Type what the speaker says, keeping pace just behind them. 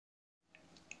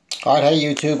Alright, hey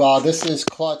YouTube, this is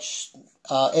clutch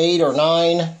 8 or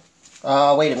 9.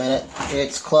 Wait a minute,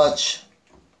 it's clutch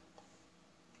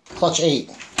 8.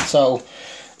 So,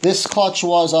 this clutch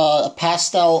was a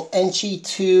pastel enchi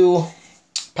to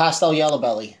pastel yellow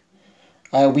belly.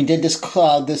 We did this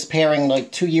pairing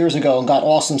like 2 years ago and got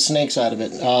awesome snakes out of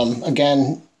it.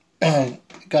 Again,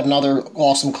 got another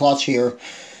awesome clutch here.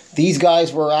 These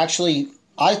guys were actually,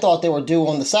 I thought they were due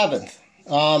on the 7th.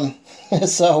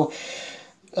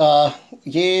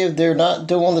 Yeah, they're not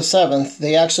due on the 7th.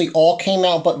 They actually all came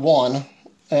out but one,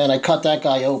 and I cut that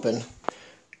guy open.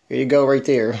 Here you go right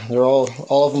there. They're all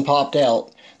of them popped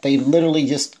out. They literally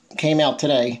just came out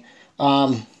today.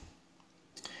 I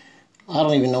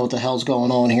don't even know what the hell's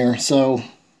going on here. So,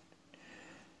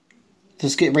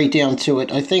 let's get right down to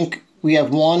it. I think we have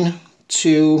 1,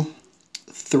 2,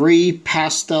 3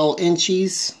 pastel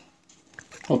enchis.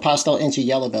 Well, pastel enchi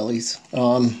yellow bellies.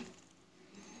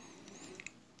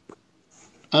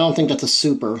 I don't think that's a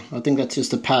super. I think that's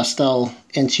just a pastel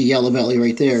enchi yellow belly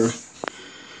right there.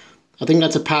 I think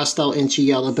that's a pastel enchi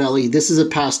yellow belly. This is a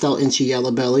pastel enchi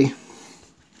yellow belly.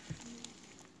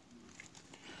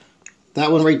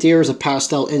 That one right there is a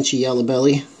pastel enchi yellow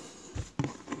belly.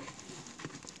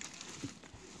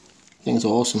 Thing's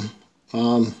awesome.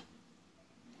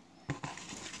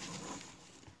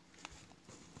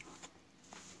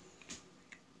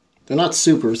 They're not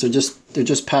supers. They're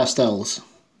just pastels.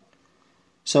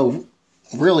 So,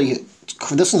 really,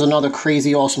 this is another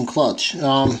crazy awesome clutch.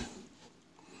 1,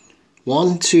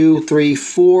 2, 3,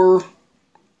 4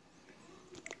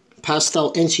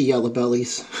 pastel enchi yellow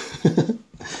bellies.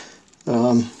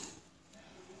 I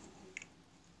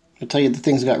tell you, the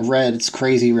thing's got red. It's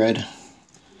crazy red.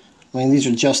 I mean, these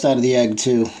are just out of the egg,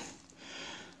 too.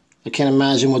 I can't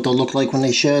imagine what they'll look like when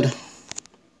they shed.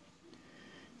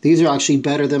 These are actually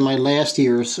better than my last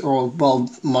year's, or, well,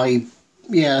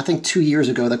 yeah, I think 2 years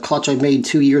ago. The clutch I made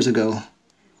 2 years ago.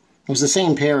 It was the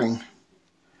same pairing.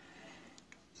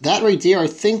 That right there, I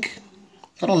think,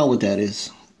 I don't know what that is.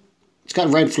 It's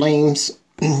got red flames.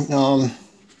 I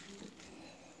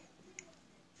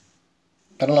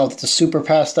don't know if it's a super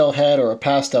pastel head or a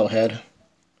pastel head.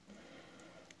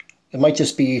 It might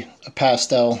just be a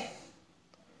pastel.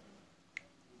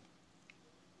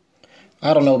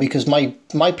 I don't know, because my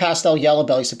pastel yellow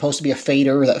belly is supposed to be a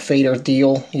fader, that fader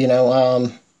deal, you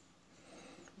know,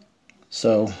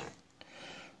 so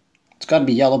it's got to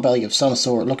be yellow belly of some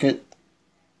sort. Look at,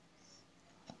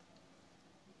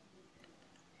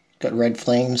 got red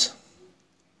flames.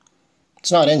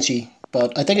 It's not enchi,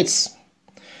 but I think it's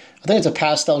a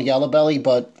pastel yellow belly,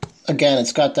 but again,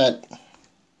 it's got that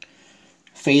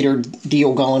fader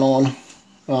deal going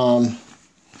on.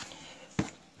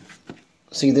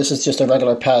 See, this is just a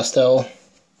regular pastel.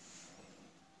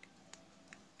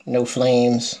 No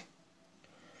flames.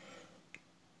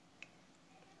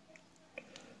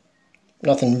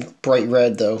 Nothing bright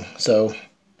red, though. So,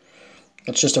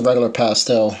 it's just a regular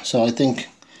pastel. So, I think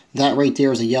that right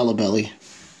there is a yellow belly.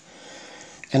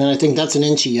 And then I think that's an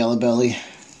enchi yellow belly.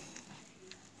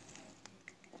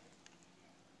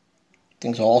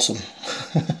 Thing's awesome.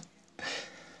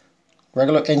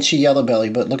 Regular enchi yellow belly,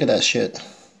 but look at that shit.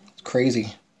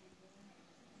 Crazy.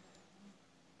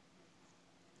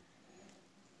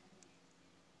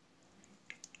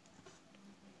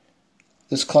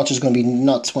 This clutch is going to be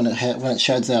nuts when it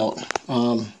sheds out.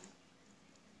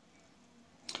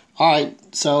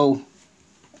 Alright, so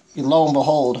lo and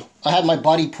behold, I had my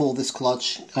buddy pull this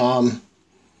clutch. I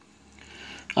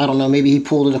don't know, maybe he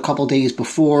pulled it a couple days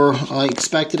before I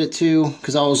expected it to,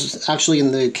 because I was actually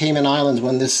in the Cayman Islands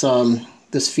when this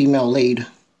female laid.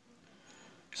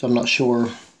 So I'm not sure.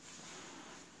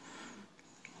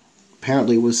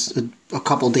 Apparently it was a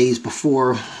couple days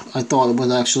before I thought it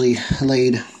was actually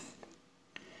laid.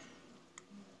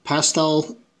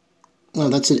 Pastel, no,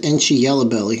 that's an enchi yellow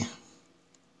belly.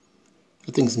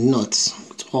 That thing's nuts.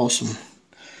 It's awesome.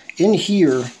 In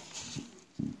here,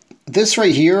 this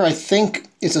right here, I think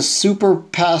is a super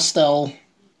pastel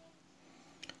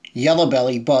yellow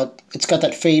belly, but it's got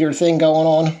that fader thing going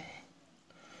on.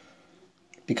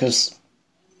 Because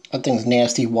that thing's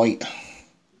nasty white.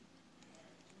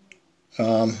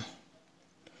 I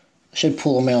should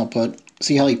pull him out, but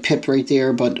see how he pipped right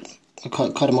there, but I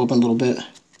cut him open a little bit.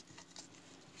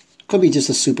 Could be just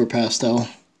a super pastel.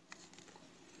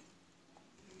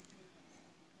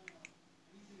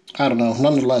 I don't know.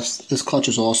 Nonetheless, this clutch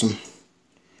is awesome.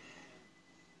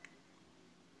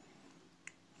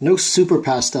 No super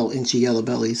pastel enchi yellow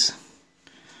bellies.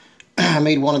 I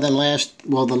made one of them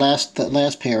that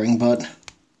last pairing, but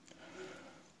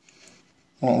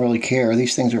I don't really care.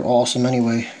 These things are awesome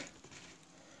anyway.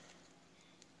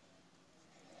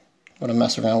 want to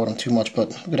mess around with them too much, but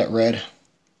look at that red.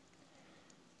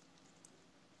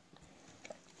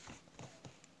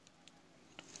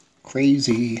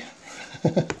 Crazy.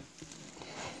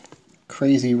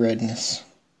 Crazy redness.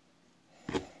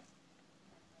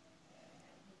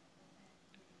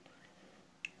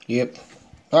 Yep.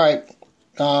 Alright.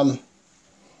 That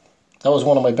was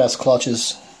one of my best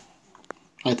clutches,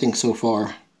 I think, so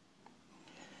far.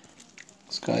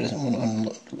 This guy doesn't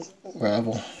want to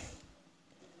unravel.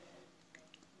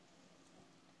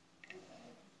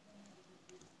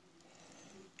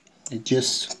 It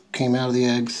just came out of the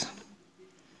eggs.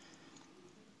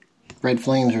 Red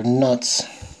flames are nuts.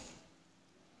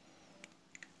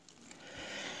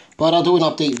 But I'll do an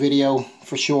update video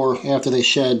for sure after they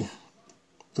shed.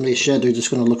 When they shed, they're just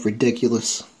going to look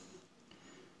ridiculous.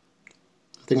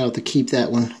 I think I'll have to keep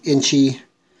that one. Enchi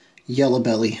yellow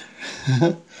belly.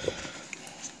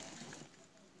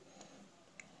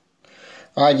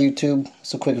 Alright, YouTube.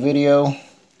 It's a quick video. I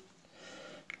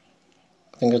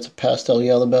think it's a pastel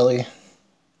yellow belly.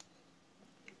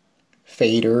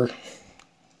 Fader,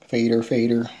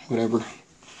 whatever.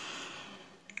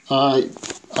 Alright,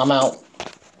 I'm out.